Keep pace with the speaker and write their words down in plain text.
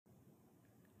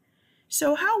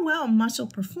So how well muscle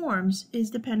performs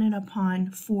is dependent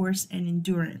upon force and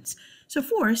endurance. So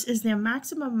force is the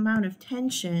maximum amount of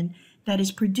tension that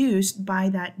is produced by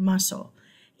that muscle.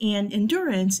 And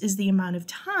endurance is the amount of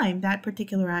time that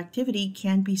particular activity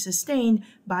can be sustained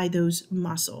by those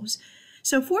muscles.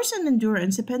 So force and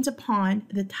endurance depends upon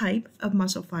the type of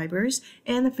muscle fibers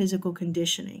and the physical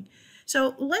conditioning.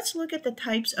 So let's look at the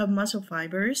types of muscle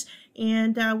fibers,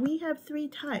 and we have three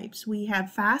types. We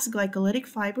have fast glycolytic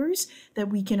fibers that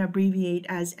we can abbreviate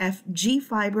as FG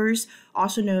fibers,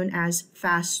 also known as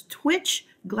fast twitch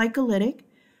glycolytic.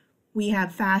 We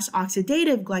have fast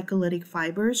oxidative glycolytic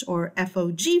fibers, or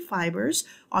FOG fibers,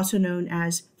 also known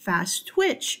as fast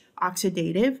twitch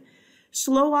oxidative.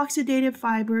 Slow oxidative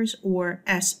fibers, or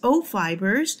SO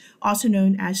fibers, also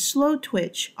known as slow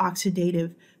twitch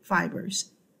oxidative fibers.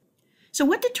 So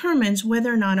what determines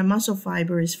whether or not a muscle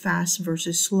fiber is fast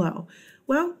versus slow?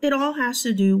 Well, it all has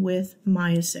to do with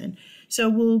myosin. So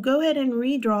we'll go ahead and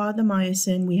redraw the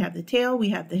myosin. We have the tail, we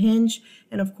have the hinge,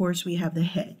 and of course we have the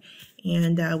head.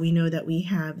 And we know that we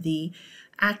have the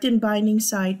actin binding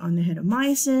site on the head of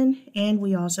myosin, and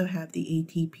we also have the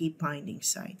ATP binding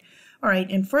site. All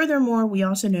right, and furthermore, we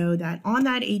also know that on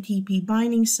that ATP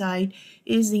binding site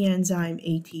is the enzyme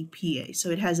ATPase. So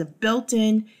it has a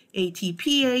built-in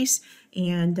ATPase,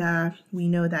 and we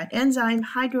know that enzyme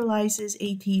hydrolyzes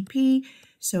ATP,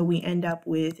 so we end up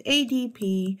with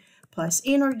ADP plus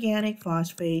inorganic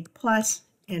phosphate plus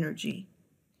energy.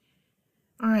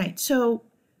 All right, so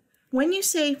when you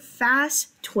say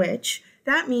fast twitch,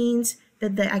 that means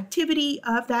that the activity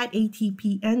of that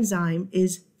ATP enzyme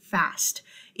is fast.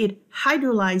 It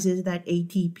hydrolyzes that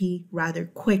ATP rather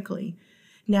quickly.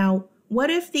 Now, what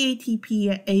if the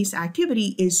ATPase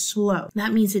activity is slow?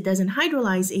 That means it doesn't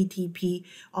hydrolyze ATP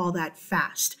all that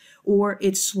fast, or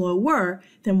it's slower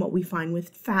than what we find with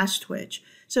fast twitch.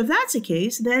 So if that's the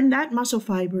case, then that muscle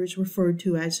fiber is referred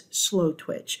to as slow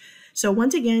twitch. So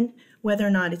once again, whether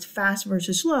or not it's fast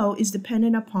versus slow is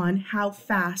dependent upon how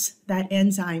fast that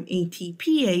enzyme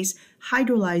ATPase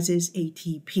hydrolyzes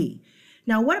ATP.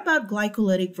 Now, what about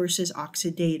glycolytic versus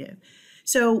oxidative?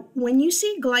 So when you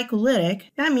see glycolytic,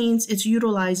 that means it's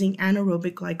utilizing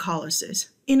anaerobic glycolysis.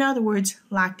 In other words,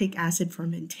 lactic acid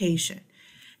fermentation.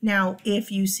 Now,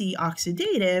 if you see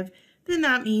oxidative, then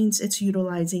that means it's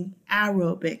utilizing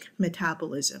aerobic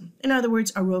metabolism. In other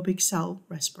words, aerobic cell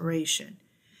respiration.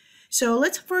 So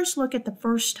let's first look at the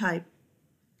first type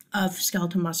of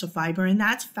skeletal muscle fiber, and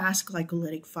that's fast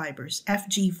glycolytic fibers,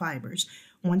 FG fibers.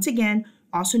 Once again,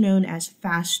 also known as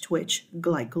fast twitch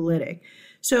glycolytic.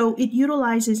 So it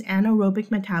utilizes anaerobic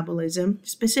metabolism,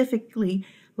 specifically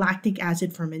lactic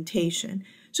acid fermentation.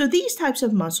 So these types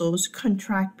of muscles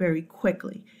contract very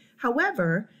quickly.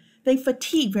 However, they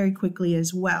fatigue very quickly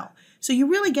as well. So you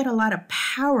really get a lot of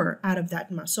power out of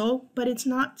that muscle, but it's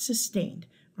not sustained,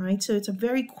 right? So it's a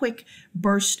very quick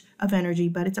burst of energy,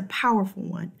 but it's a powerful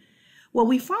one. What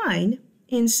we find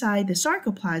inside the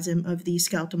sarcoplasm of these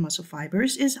skeletal muscle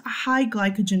fibers is high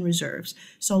glycogen reserves.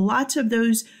 So lots of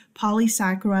those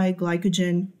polysaccharide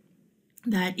glycogen,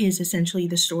 that is essentially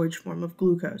the storage form of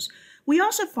glucose. We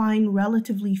also find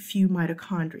relatively few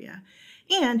mitochondria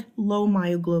and low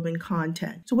myoglobin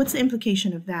content. So what's the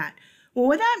implication of that? Well,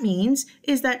 what that means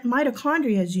is that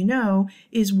mitochondria, as you know,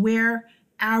 is where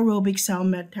aerobic cell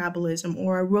metabolism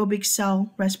or aerobic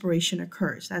cell respiration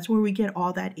occurs. That's where we get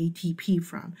all that ATP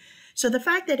from. So the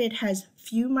fact that it has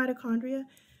few mitochondria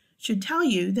should tell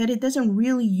you that it doesn't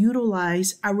really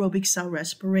utilize aerobic cell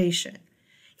respiration.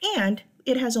 And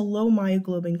it has a low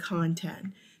myoglobin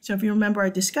content. So if you remember our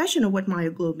discussion of what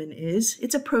myoglobin is,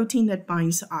 it's a protein that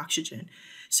binds to oxygen.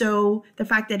 So the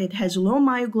fact that it has low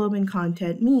myoglobin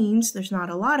content means there's not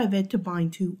a lot of it to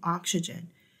bind to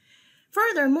oxygen.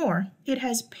 Furthermore, it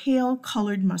has pale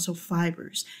colored muscle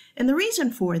fibers. And the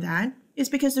reason for that is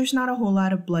because there's not a whole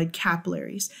lot of blood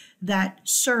capillaries that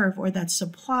serve or that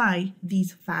supply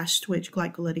these fast twitch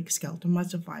glycolytic skeletal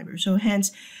muscle fibers. So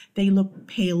hence, they look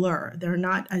paler. They're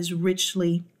not as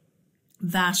richly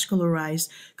vascularized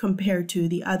compared to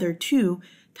the other two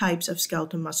types of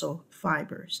skeletal muscle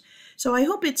fibers. So I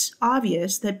hope it's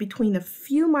obvious that between the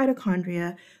few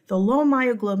mitochondria, the low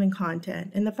myoglobin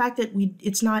content, and the fact that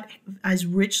it's not as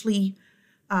richly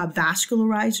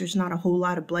vascularized, there's not a whole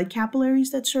lot of blood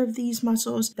capillaries that serve these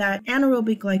muscles, that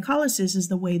anaerobic glycolysis is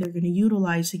the way they're going to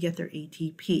utilize to get their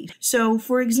ATP. So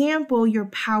for example, your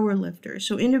power lifters,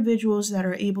 so individuals that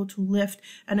are able to lift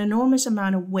an enormous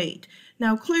amount of weight.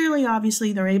 Now clearly,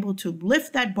 obviously, they're able to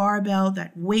lift that barbell,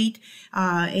 that weight,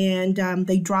 and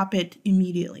they drop it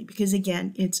immediately because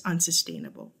again, it's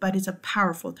unsustainable, but it's a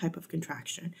powerful type of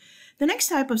contraction. The next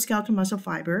type of skeletal muscle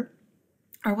fiber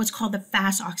are what's called the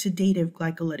fast oxidative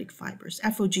glycolytic fibers,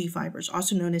 FOG fibers,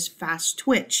 also known as fast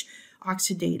twitch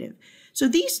oxidative. So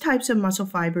these types of muscle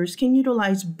fibers can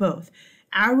utilize both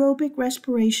aerobic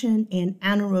respiration and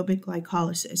anaerobic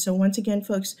glycolysis. So once again,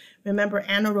 folks, remember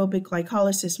anaerobic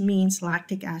glycolysis means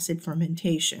lactic acid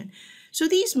fermentation. So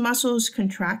these muscles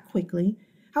contract quickly.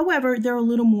 However, they're a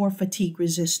little more fatigue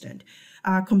resistant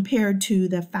compared to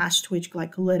the fast twitch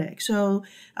glycolytic. So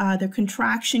the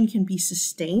contraction can be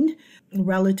sustained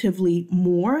relatively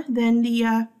more than the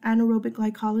anaerobic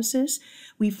glycolysis.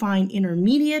 We find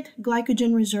intermediate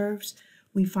glycogen reserves.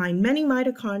 We find many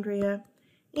mitochondria.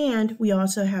 And we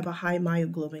also have a high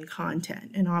myoglobin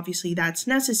content. And obviously that's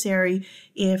necessary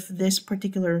if this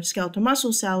particular skeletal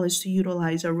muscle cell is to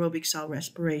utilize aerobic cell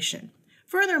respiration.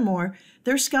 Furthermore,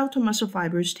 their skeletal muscle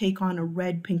fibers take on a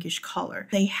red pinkish color.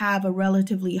 They have a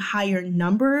relatively higher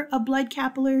number of blood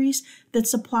capillaries that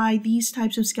supply these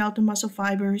types of skeletal muscle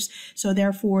fibers, so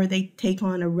therefore they take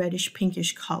on a reddish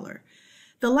pinkish color.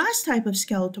 The last type of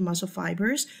skeletal muscle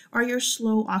fibers are your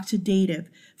slow oxidative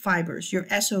fibers, your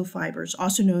SO fibers,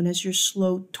 also known as your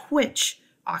slow twitch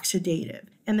oxidative.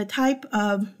 And the type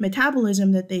of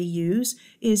metabolism that they use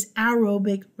is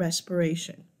aerobic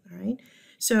respiration, all right?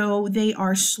 So they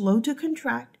are slow to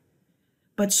contract,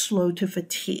 but slow to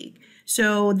fatigue.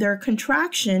 So their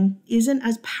contraction isn't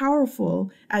as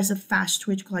powerful as the fast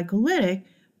twitch glycolytic,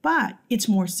 but it's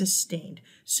more sustained.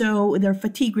 So they're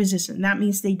fatigue resistant. That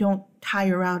means they don't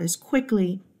tire out as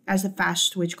quickly as the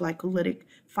fast twitch glycolytic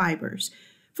fibers.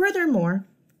 Furthermore,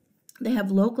 they have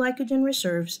low glycogen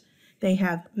reserves, they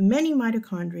have many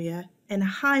mitochondria, and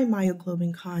high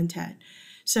myoglobin content.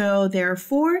 So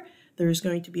therefore, there's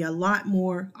going to be a lot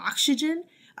more oxygen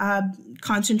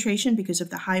concentration because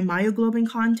of the high myoglobin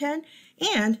content,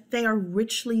 and they are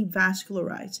richly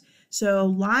vascularized. So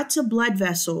lots of blood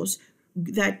vessels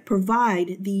that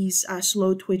provide these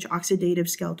slow twitch oxidative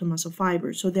skeletal muscle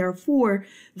fibers. So therefore,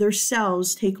 their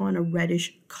cells take on a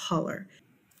reddish color.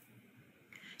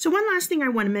 So one last thing I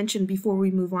want to mention before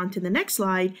we move on to the next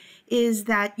slide is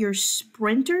that your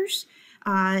sprinters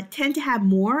tend to have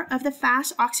more of the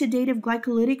fast oxidative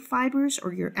glycolytic fibers,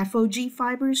 or your FOG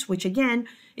fibers, which again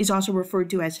is also referred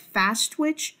to as fast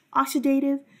twitch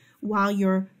oxidative, while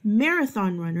your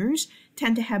marathon runners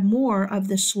tend to have more of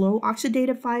the slow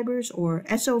oxidative fibers, or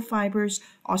SO fibers,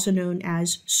 also known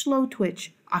as slow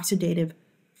twitch oxidative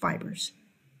fibers.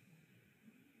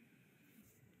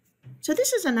 So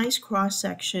this is a nice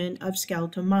cross-section of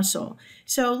skeletal muscle.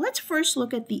 So let's first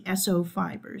look at the SO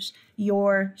fibers,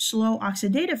 your slow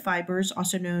oxidative fibers,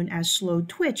 also known as slow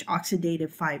twitch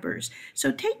oxidative fibers.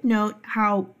 So take note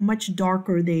how much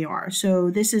darker they are.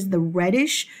 So this is the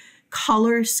reddish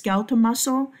color skeletal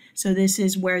muscle. So this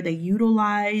is where they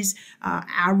utilize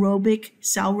aerobic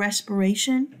cell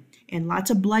respiration, and lots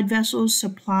of blood vessels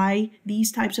supply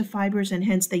these types of fibers, and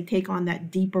hence they take on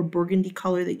that deeper burgundy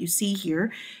color that you see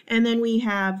here. And then we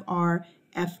have our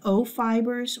FO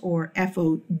fibers, or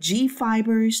FOG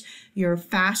fibers, your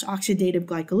fast oxidative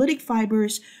glycolytic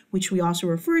fibers, which we also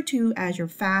refer to as your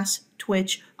fast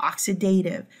twitch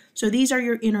oxidative. So these are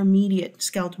your intermediate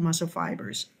skeletal muscle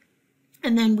fibers.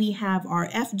 And then we have our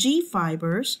FG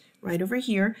fibers right over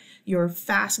here, your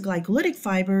fast glycolytic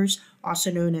fibers,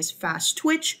 also known as fast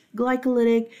twitch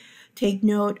glycolytic. Take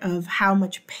note of how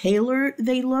much paler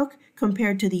they look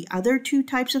compared to the other two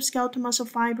types of skeletal muscle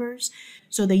fibers.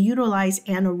 So they utilize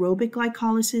anaerobic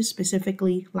glycolysis,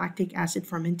 specifically lactic acid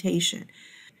fermentation.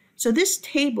 So this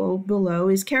table below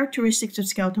is characteristics of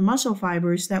skeletal muscle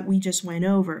fibers that we just went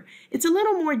over. It's a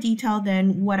little more detailed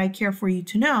than what I care for you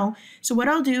to know. So what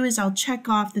I'll do is I'll check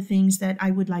off the things that I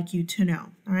would like you to know,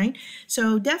 all right?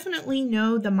 So definitely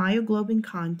know the myoglobin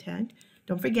content.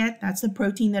 Don't forget, that's the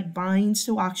protein that binds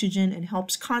to oxygen and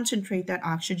helps concentrate that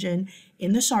oxygen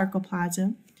in the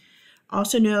sarcoplasm.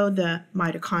 Also know the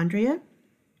mitochondria,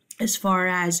 as far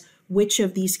as which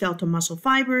of these skeletal muscle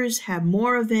fibers have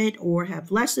more of it or have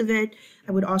less of it.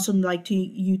 I would also like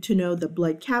you to know the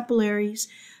blood capillaries,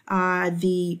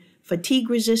 the fatigue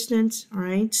resistance, all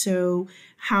right? So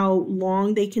how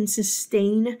long they can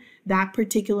sustain that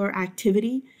particular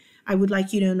activity. I would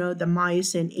like you to know the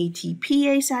myosin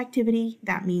ATPase activity.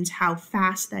 That means how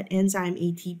fast that enzyme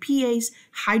ATPase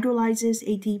hydrolyzes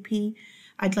ATP.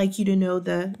 I'd like you to know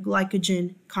the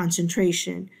glycogen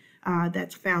concentration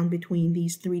that's found between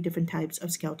these three different types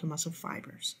of skeletal muscle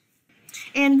fibers.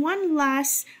 And one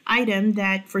last item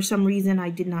that for some reason I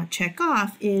did not check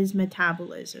off is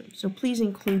metabolism. So please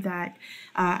include that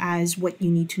as what you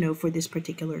need to know for this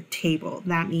particular table.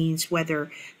 That means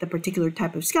whether the particular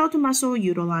type of skeletal muscle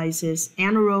utilizes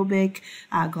anaerobic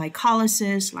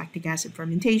glycolysis, lactic acid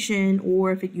fermentation,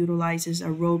 or if it utilizes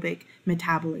aerobic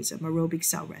metabolism, aerobic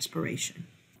cell respiration.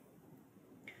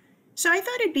 So I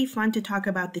thought it'd be fun to talk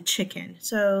about the chicken.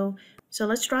 So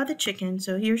let's draw the chicken.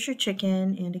 So here's your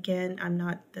chicken. And again, I'm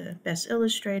not the best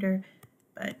illustrator,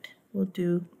 but we'll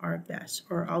do our best,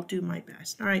 or I'll do my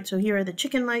best. All right, so here are the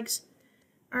chicken legs.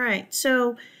 All right,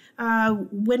 so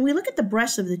when we look at the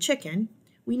breast of the chicken,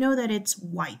 we know that it's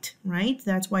white, right?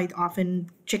 That's why often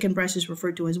chicken breast is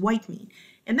referred to as white meat.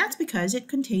 And that's because it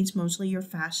contains mostly your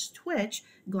fast twitch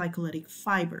glycolytic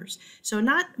fibers. So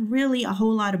not really a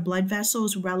whole lot of blood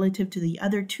vessels relative to the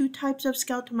other two types of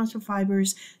skeletal muscle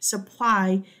fibers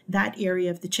supply that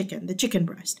area of the chicken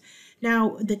breast.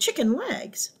 Now, the chicken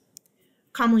legs,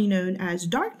 commonly known as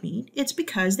dark meat, it's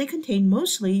because they contain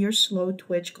mostly your slow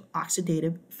twitch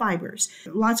oxidative fibers.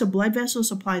 Lots of blood vessels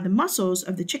supply the muscles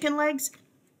of the chicken legs,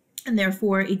 and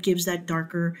therefore it gives that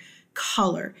darker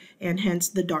color, and hence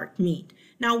the dark meat.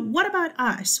 Now, what about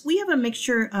us? We have a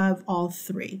mixture of all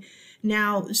three.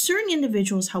 Now, certain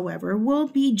individuals, however, will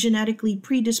be genetically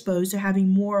predisposed to having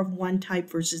more of one type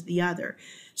versus the other.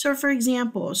 So, for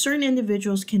example, certain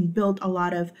individuals can build a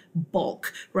lot of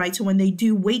bulk, right? So when they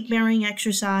do weight-bearing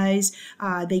exercise,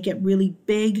 they get really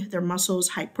big, their muscles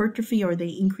hypertrophy or they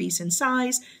increase in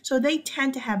size. So they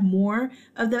tend to have more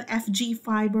of the FG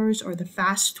fibers or the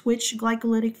fast twitch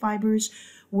glycolytic fibers,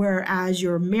 whereas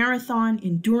your marathon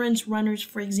endurance runners,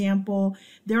 for example,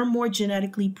 they're more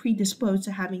genetically predisposed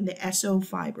to having the SO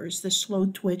fibers, the slow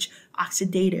twitch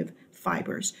oxidative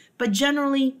fibers. But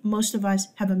generally, most of us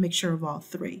have a mixture of all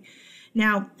three.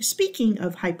 Now, speaking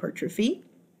of hypertrophy,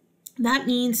 that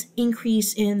means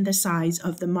increase in the size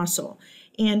of the muscle.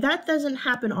 And that doesn't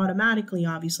happen automatically,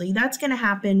 obviously. That's going to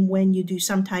happen when you do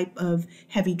some type of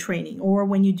heavy training or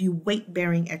when you do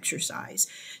weight-bearing exercise.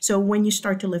 So when you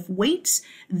start to lift weights,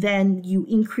 then you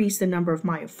increase the number of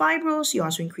myofibrils. You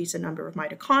also increase the number of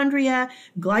mitochondria,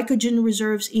 glycogen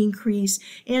reserves increase,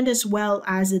 and as well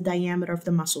as the diameter of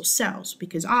the muscle cells.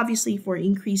 Because obviously, if we're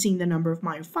increasing the number of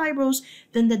myofibrils,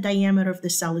 then the diameter of the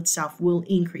cell itself will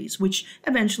increase, which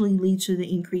eventually leads to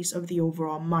the increase of the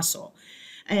overall muscle.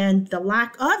 And the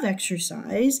lack of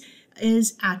exercise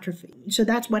is atrophy. So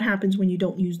that's what happens when you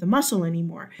don't use the muscle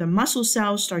anymore. The muscle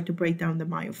cells start to break down the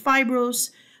myofibrils.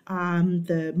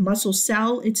 The muscle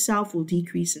cell itself will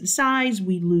decrease in size.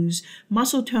 We lose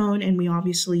muscle tone, and we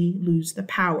obviously lose the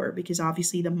power because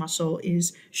obviously the muscle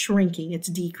is shrinking. It's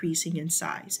decreasing in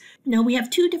size. Now we have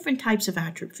two different types of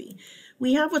atrophy.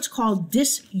 We have what's called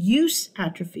disuse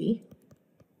atrophy.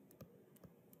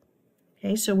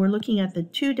 Okay, so we're looking at the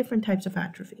two different types of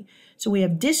atrophy. So we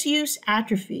have disuse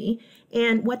atrophy,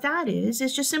 and what that is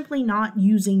just simply not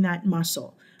using that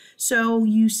muscle. So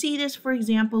you see this, for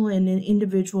example, in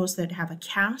individuals that have a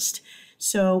cast,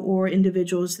 or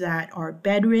individuals that are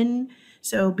bedridden.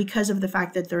 So because of the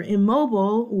fact that they're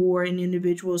immobile, or in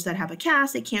individuals that have a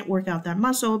cast, they can't work out that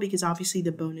muscle because obviously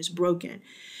the bone is broken.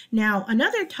 Now,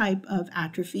 another type of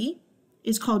atrophy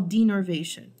is called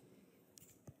denervation.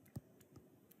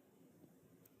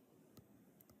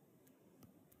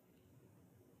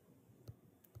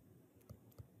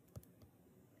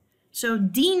 So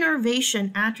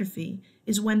denervation atrophy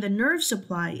is when the nerve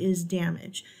supply is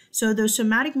damaged. So those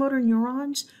somatic motor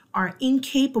neurons are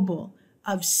incapable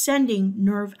of sending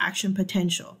nerve action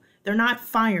potential. They're not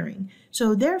firing.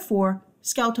 So therefore,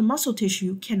 skeletal muscle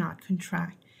tissue cannot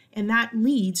contract. And that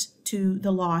leads to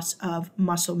the loss of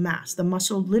muscle mass. The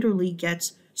muscle literally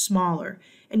gets smaller.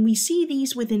 And we see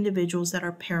these with individuals that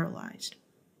are paralyzed.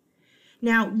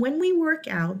 Now, when we work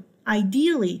out,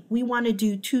 ideally, we want to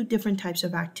do two different types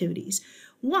of activities.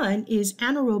 One is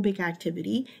anaerobic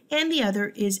activity, and the other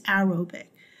is aerobic.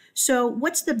 So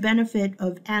what's the benefit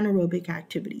of anaerobic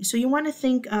activity? So you want to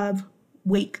think of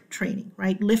weight training,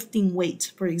 right? Lifting weights,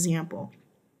 for example.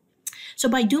 So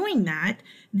by doing that,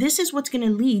 this is what's going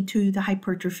to lead to the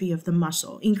hypertrophy of the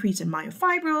muscle. Increase in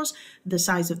myofibrils, the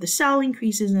size of the cell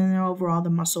increases, and then overall the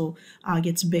muscle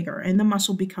gets bigger and the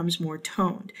muscle becomes more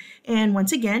toned. And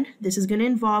once again, this is going to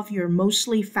involve your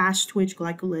mostly fast twitch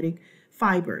glycolytic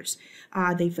fibers.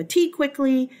 They fatigue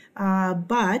quickly,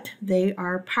 but they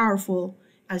are powerful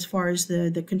as far as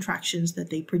the contractions that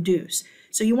they produce.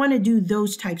 So you want to do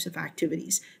those types of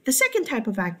activities. The second type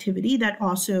of activity that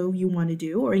also you want to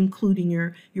do or include in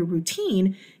your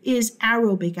routine is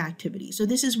aerobic activity. So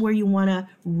this is where you want to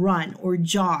run or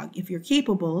jog if you're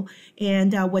capable.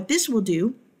 And what this will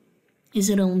do is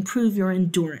it'll improve your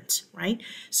endurance, right?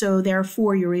 So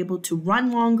therefore, you're able to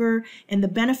run longer. And the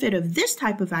benefit of this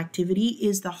type of activity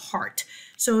is the heart.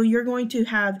 So you're going to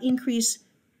have increased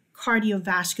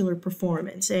cardiovascular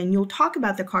performance. And you'll talk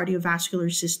about the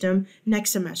cardiovascular system next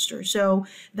semester. So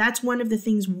that's one of the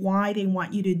things why they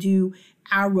want you to do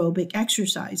aerobic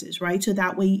exercises, right? So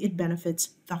that way it benefits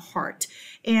the heart.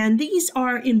 And these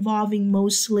are involving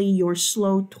mostly your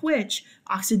slow twitch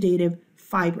oxidative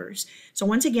fibers. So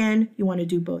once again, you want to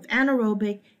do both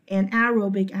anaerobic and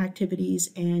aerobic activities,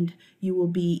 and you will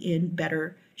be in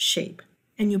better shape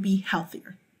and you'll be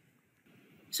healthier.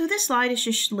 So this slide is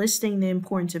just listing the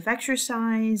importance of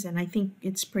exercise, and I think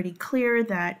it's pretty clear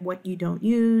that what you don't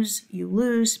use, you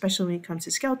lose, especially when it comes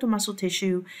to skeletal muscle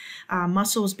tissue.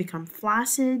 Muscles become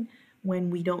flaccid when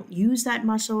we don't use that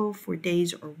muscle for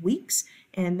days or weeks,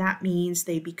 and that means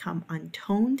they become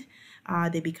untoned,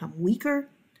 they become weaker.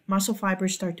 Muscle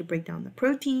fibers start to break down the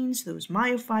proteins, those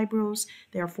myofibrils,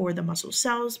 therefore the muscle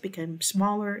cells become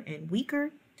smaller and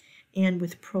weaker, and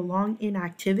with prolonged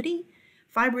inactivity,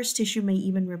 fibrous tissue may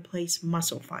even replace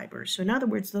muscle fibers. So in other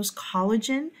words, those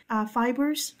collagen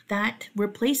fibers, that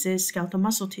replaces skeletal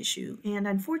muscle tissue. And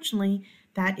unfortunately,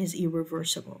 that is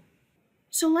irreversible.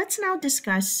 So let's now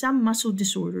discuss some muscle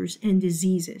disorders and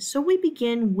diseases. So we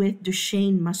begin with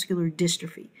Duchenne muscular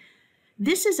dystrophy.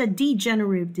 This is a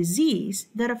degenerative disease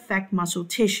that affects muscle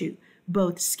tissue,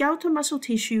 both skeletal muscle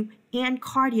tissue and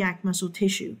cardiac muscle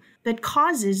tissue, that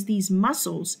causes these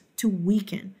muscles to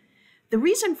weaken. The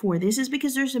reason for this is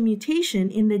because there's a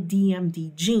mutation in the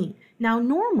DMD gene. Now,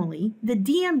 normally, the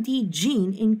DMD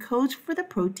gene encodes for the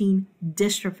protein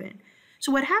dystrophin.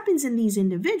 So what happens in these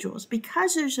individuals,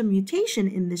 because there's a mutation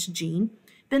in this gene,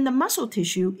 then the muscle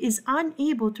tissue is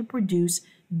unable to produce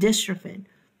dystrophin.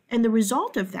 And the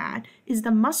result of that is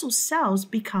the muscle cells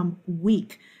become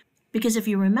weak. Because if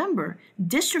you remember,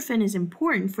 dystrophin is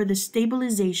important for the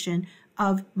stabilization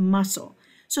of muscle.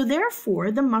 So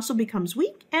therefore, the muscle becomes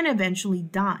weak and eventually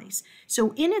dies.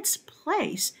 So in its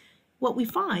place, what we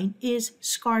find is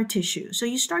scar tissue. So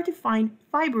you start to find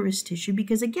fibrous tissue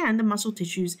because, again, the muscle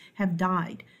tissues have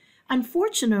died.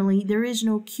 Unfortunately, there is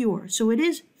no cure, so it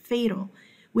is fatal,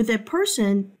 with a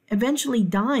person eventually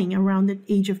dying around the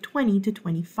age of 20 to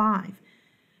 25.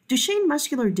 Duchenne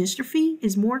muscular dystrophy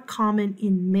is more common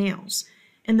in males.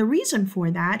 And the reason for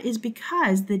that is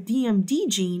because the DMD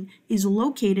gene is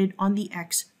located on the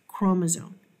X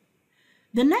chromosome.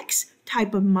 The next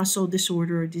type of muscle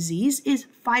disorder or disease is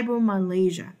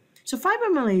fibromyalgia. So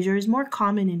fibromyalgia is more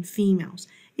common in females.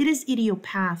 It is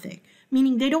idiopathic,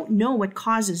 meaning they don't know what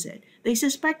causes it. They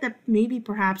suspect that maybe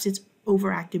perhaps it's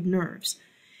overactive nerves.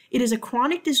 It is a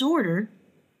chronic disorder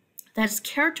that is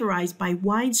characterized by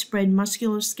widespread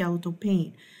musculoskeletal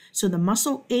pain. So the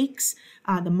muscle aches,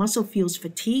 the muscle feels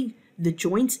fatigue, the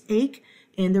joints ache,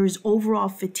 and there is overall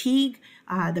fatigue.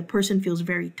 The person feels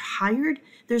very tired.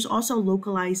 There's also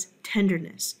localized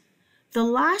tenderness. The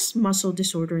last muscle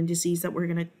disorder and disease that we're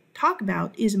going to talk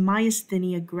about is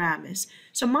myasthenia gravis.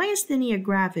 So myasthenia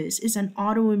gravis is an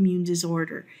autoimmune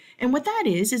disorder. And what that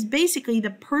is basically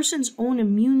the person's own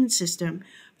immune system,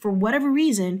 for whatever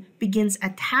reason, begins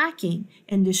attacking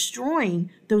and destroying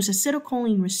those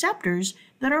acetylcholine receptors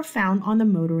that are found on the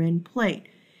motor end plate.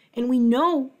 And we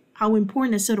know how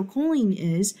important acetylcholine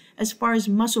is as far as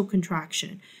muscle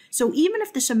contraction. So even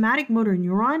if the somatic motor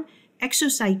neuron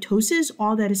exocytoses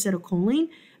all that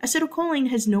acetylcholine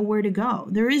has nowhere to go.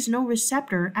 There is no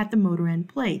receptor at the motor end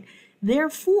plate.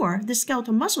 Therefore, the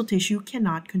skeletal muscle tissue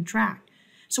cannot contract.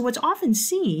 So what's often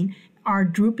seen are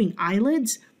drooping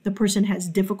eyelids. The person has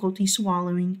difficulty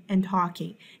swallowing and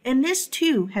talking. And this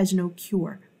too has no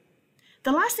cure.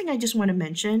 The last thing I just want to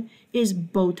mention is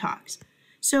Botox.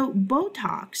 So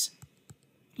Botox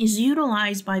is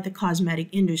utilized by the cosmetic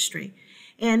industry.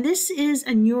 And this is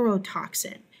a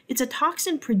neurotoxin. It's a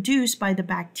toxin produced by the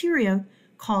bacteria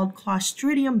called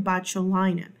Clostridium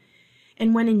botulinum.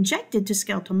 And when injected to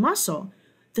skeletal muscle,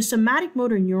 the somatic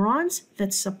motor neurons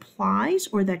that supplies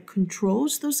or that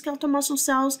controls those skeletal muscle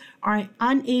cells are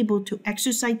unable to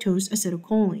exocytose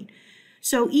acetylcholine.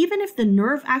 So even if the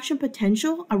nerve action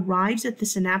potential arrives at the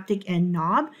synaptic end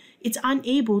knob, it's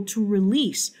unable to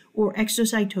release or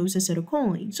exocytose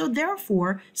acetylcholine. So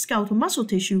therefore, skeletal muscle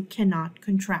tissue cannot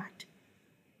contract.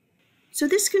 So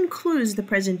this concludes the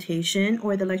presentation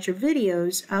or the lecture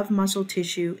videos of muscle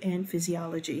tissue and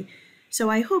physiology. So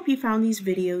I hope you found these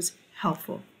videos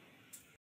helpful.